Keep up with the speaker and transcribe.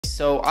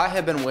So I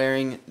have been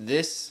wearing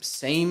this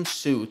same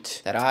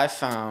suit that I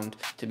found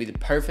to be the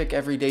perfect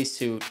everyday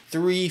suit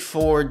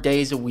 3-4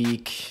 days a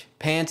week,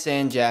 pants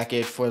and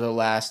jacket, for the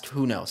last,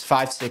 who knows,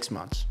 5-6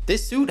 months.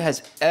 This suit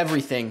has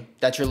everything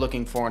that you're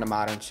looking for in a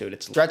modern suit.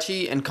 It's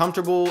stretchy and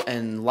comfortable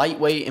and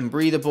lightweight and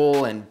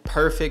breathable and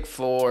perfect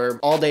for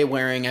all day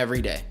wearing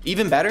every day.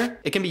 Even better,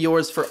 it can be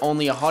yours for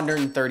only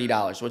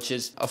 $130, which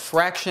is a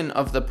fraction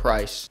of the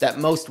price that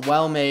most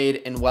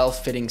well-made and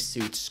well-fitting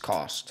suits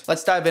cost.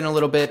 Let's dive in a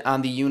little bit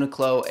on the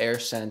Uniqlo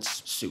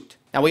Airsense suit.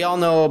 Now, we all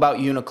know about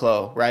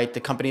Uniqlo, right?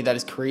 The company that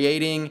is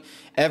creating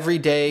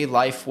everyday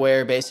life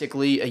wear,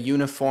 basically a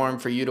uniform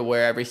for you to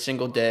wear every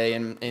single day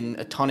in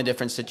a ton of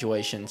different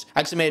situations.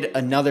 I actually made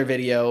another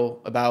video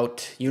about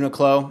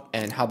Uniqlo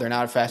and how they're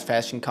not a fast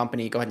fashion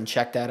company. Go ahead and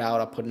check that out.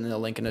 I'll put in the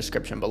link in the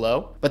description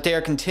below. But they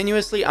are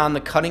continuously on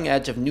the cutting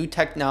edge of new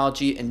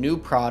technology and new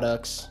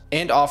products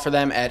and offer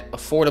them at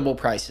affordable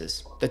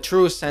prices. The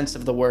truest sense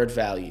of the word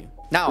value.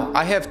 Now,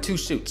 I have two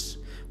suits.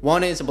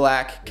 One is a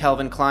black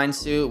Calvin Klein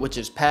suit, which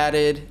is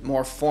padded,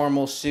 more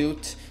formal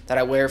suit that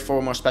I wear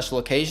for more special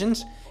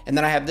occasions. And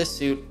then I have this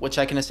suit, which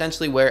I can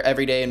essentially wear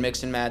every day and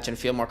mix and match and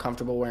feel more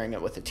comfortable wearing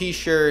it with a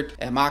t-shirt,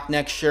 a mock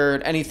neck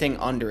shirt, anything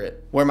under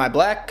it. Where my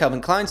black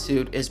Calvin Klein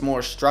suit is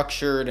more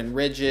structured and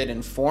rigid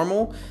and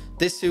formal,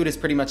 this suit is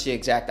pretty much the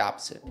exact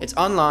opposite. It's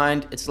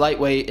unlined, it's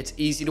lightweight, it's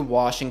easy to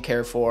wash and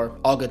care for,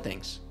 all good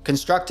things.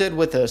 Constructed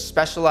with a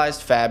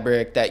specialized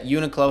fabric that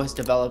Uniqlo has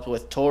developed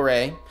with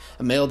Toray,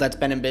 a mill that's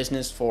been in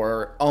business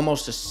for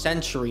almost a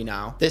century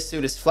now. This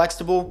suit is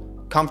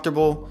flexible,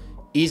 comfortable,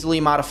 easily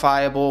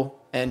modifiable,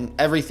 and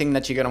everything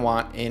that you're gonna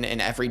want in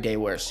an everyday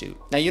wear suit.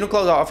 Now,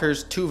 Uniqlo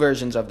offers two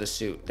versions of the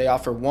suit. They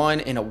offer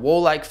one in a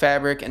wool-like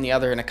fabric and the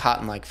other in a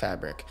cotton-like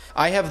fabric.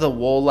 I have the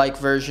wool-like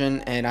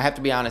version, and I have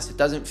to be honest, it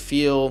doesn't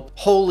feel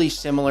wholly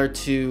similar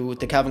to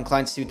the Calvin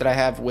Klein suit that I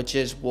have, which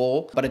is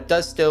wool, but it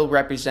does still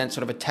represent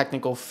sort of a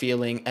technical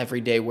feeling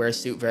everyday wear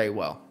suit very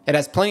well. It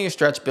has plenty of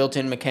stretch built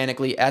in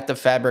mechanically at the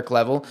fabric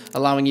level,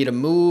 allowing you to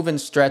move and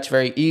stretch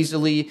very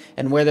easily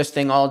and wear this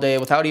thing all day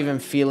without even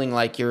feeling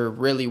like you're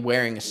really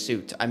wearing a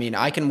suit. I mean,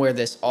 I can wear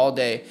this all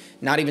day,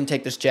 not even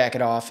take this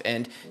jacket off,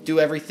 and do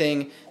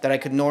everything that I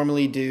could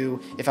normally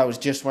do if I was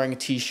just wearing a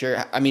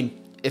t-shirt. I mean,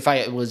 if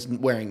I was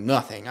wearing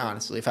nothing,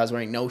 honestly, if I was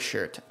wearing no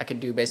shirt, I could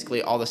do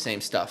basically all the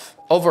same stuff.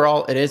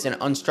 Overall, it is an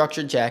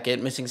unstructured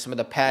jacket, missing some of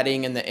the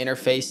padding and the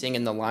interfacing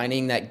and the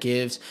lining that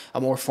gives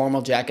a more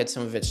formal jacket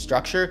some of its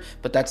structure,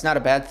 but that's not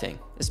a bad thing,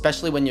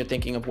 especially when you're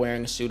thinking of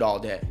wearing a suit all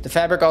day. The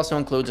fabric also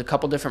includes a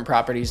couple different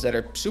properties that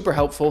are super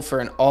helpful for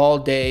an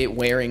all-day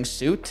wearing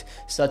suit,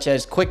 such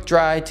as quick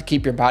dry to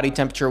keep your body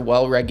temperature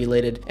well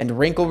regulated, and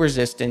wrinkle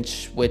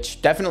resistance,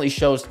 which definitely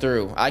shows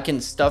through. I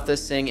can stuff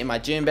this thing in my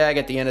gym bag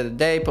at the end of the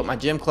day, put my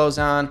gym clothes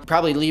on,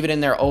 probably leave it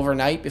in there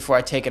overnight before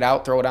I take it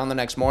out, throw it on the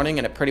next morning,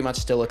 and it pretty much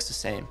still looks the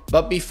same.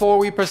 But before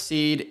we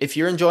proceed, if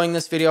you're enjoying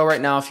this video right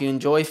now, if you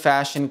enjoy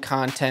fashion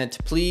content,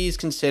 please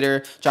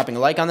consider dropping a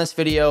like on this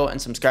video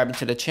and subscribing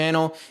to the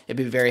channel. It'd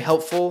be very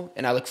helpful,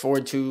 and I look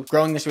forward to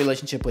growing this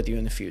relationship with you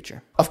in the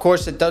future. Of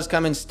course, it does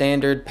come in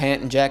standard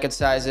pant and jacket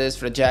sizes.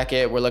 For the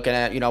jacket, we're looking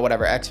at,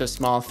 whatever, extra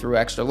small through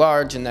extra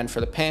large, and then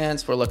for the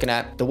pants, we're looking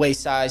at the waist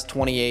size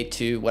 28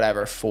 to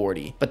whatever,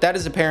 40. But that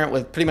is apparent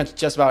with pretty much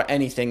just about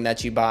anything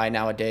that you buy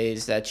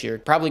nowadays, that you're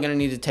probably gonna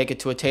need to take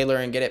it to a tailor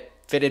and get it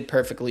fitted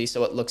perfectly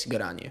so it looks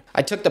good on you.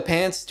 I took the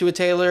pants to a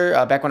tailor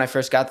back when I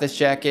first got this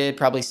jacket,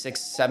 probably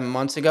 6-7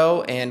 months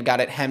ago, and got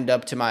it hemmed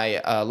up to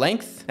my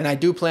length. And I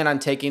do plan on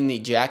taking the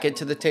jacket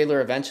to the tailor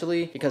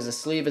eventually because the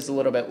sleeve is a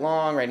little bit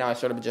long. Right now, I've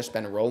sort of just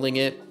been rolling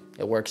it.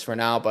 It works for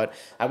now, but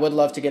I would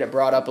love to get it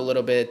brought up a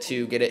little bit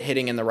to get it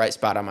hitting in the right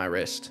spot on my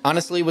wrist.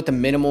 Honestly, with the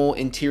minimal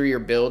interior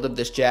build of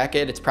this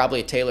jacket, it's probably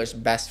a tailor's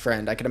best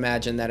friend. I can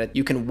imagine that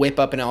you can whip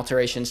up an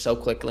alteration so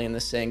quickly in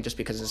this thing just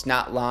because it's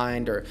not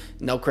lined or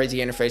no crazy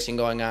interfacing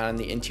going on in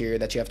the interior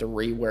that you have to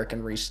rework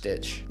and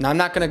restitch. Now, I'm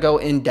not going to go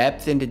in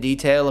depth into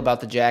detail about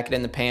the jacket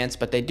and the pants,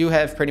 but they do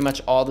have pretty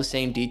much all the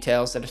same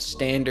details that a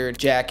standard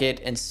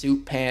jacket and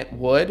suit pant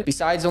would,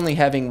 besides only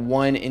having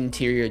one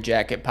interior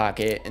jacket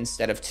pocket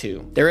instead of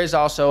two. There is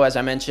also, as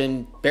I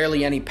mentioned,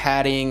 barely any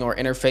padding or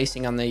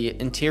interfacing on the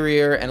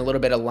interior and a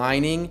little bit of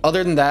lining.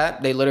 Other than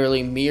that, they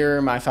literally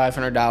mirror my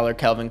 $500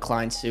 Calvin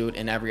Klein suit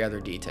in every other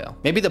detail.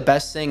 Maybe the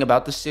best thing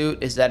about the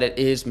suit is that it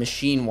is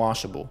machine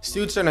washable.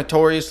 Suits are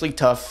notoriously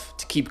tough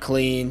to keep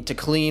clean. To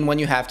clean when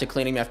you have to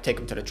clean them, you have to take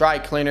them to the dry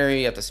cleaner,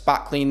 you have to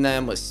spot clean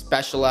them with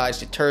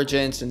specialized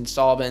detergents and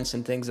solvents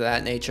and things of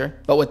that nature.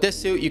 But with this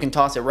suit, you can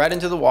toss it right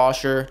into the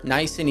washer,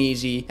 nice and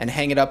easy, and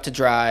hang it up to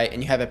dry,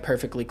 and you have it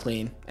perfectly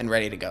clean and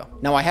ready to go.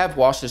 Now, I have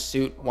washed this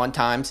suit one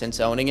time since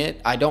owning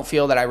it. I don't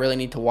feel that I really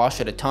need to wash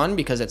it a ton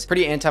because it's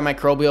pretty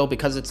antimicrobial,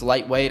 because it's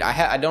lightweight.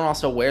 I don't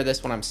also wear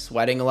this when I'm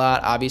sweating a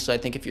lot. Obviously, I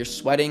think if you're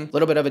sweating, a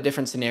little bit of a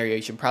different scenario,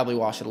 you should probably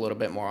wash it a little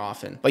bit more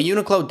often. But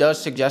Uniqlo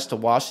does suggest to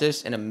wash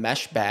this in a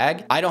mesh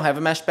bag. I don't have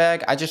a mesh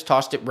bag. I just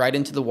tossed it right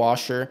into the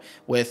washer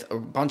with a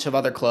bunch of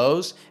other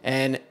clothes,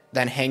 and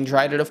then hang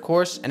dried it, of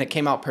course, and it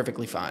came out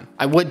perfectly fine.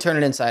 I would turn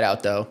it inside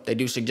out though. They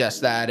do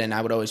suggest that, and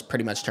I would always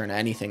pretty much turn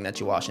anything that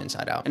you wash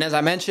inside out. And as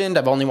I mentioned,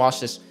 I've only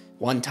washed this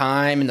one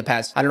time in the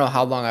past, I don't know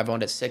how long I've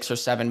owned it, 6 or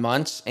 7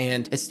 months,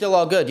 and it's still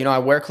all good. You know, I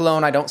wear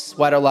cologne. I don't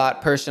sweat a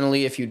lot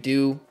personally. If you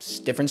do, it's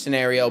a different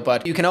scenario,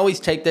 but you can always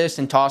take this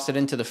and toss it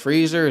into the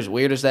freezer, as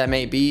weird as that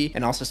may be,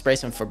 and also spray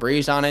some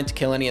Febreze on it to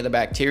kill any of the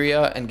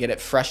bacteria and get it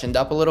freshened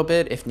up a little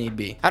bit if need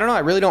be. I don't know.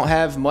 I really don't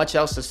have much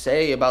else to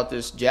say about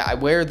this I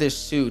wear this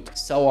suit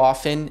so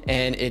often,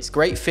 and it's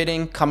great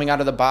fitting coming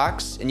out of the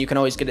box, and you can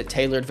always get it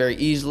tailored very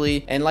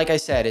easily. And like I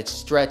said, it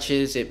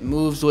stretches, it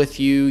moves with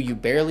you. You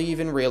barely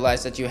even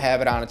realize that you have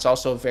it on. It's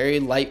also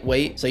very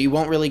lightweight, so you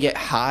won't really get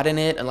hot in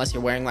it unless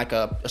you're wearing like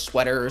a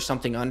sweater or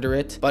something under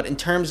it. But in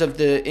terms of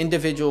the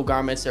individual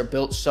garments, they're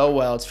built so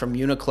well. It's from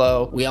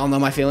Uniqlo. We all know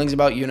my feelings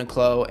about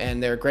Uniqlo,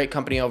 and they're a great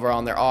company overall,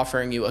 and they're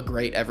offering you a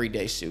great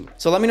everyday suit.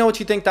 So let me know what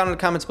you think down in the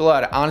comments below.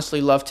 I'd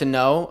honestly love to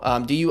know.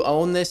 Do you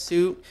own this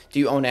suit? Do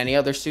you own any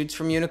other suits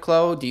from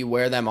Uniqlo? Do you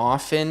wear them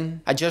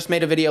often? I just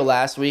made a video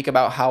last week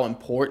about how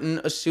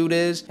important a suit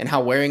is and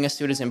how wearing a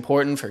suit is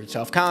important for your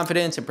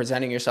self-confidence and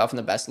presenting yourself in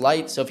the best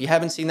light. So if you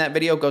haven't seen that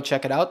video, go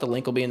check it out. The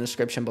link will be in the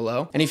description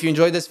below. And if you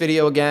enjoyed this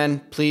video,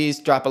 again, please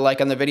drop a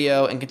like on the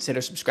video and consider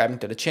subscribing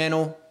to the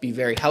channel. Be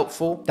very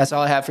helpful. That's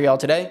all I have for y'all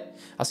today.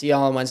 I'll see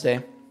y'all on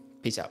Wednesday.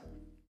 Peace out.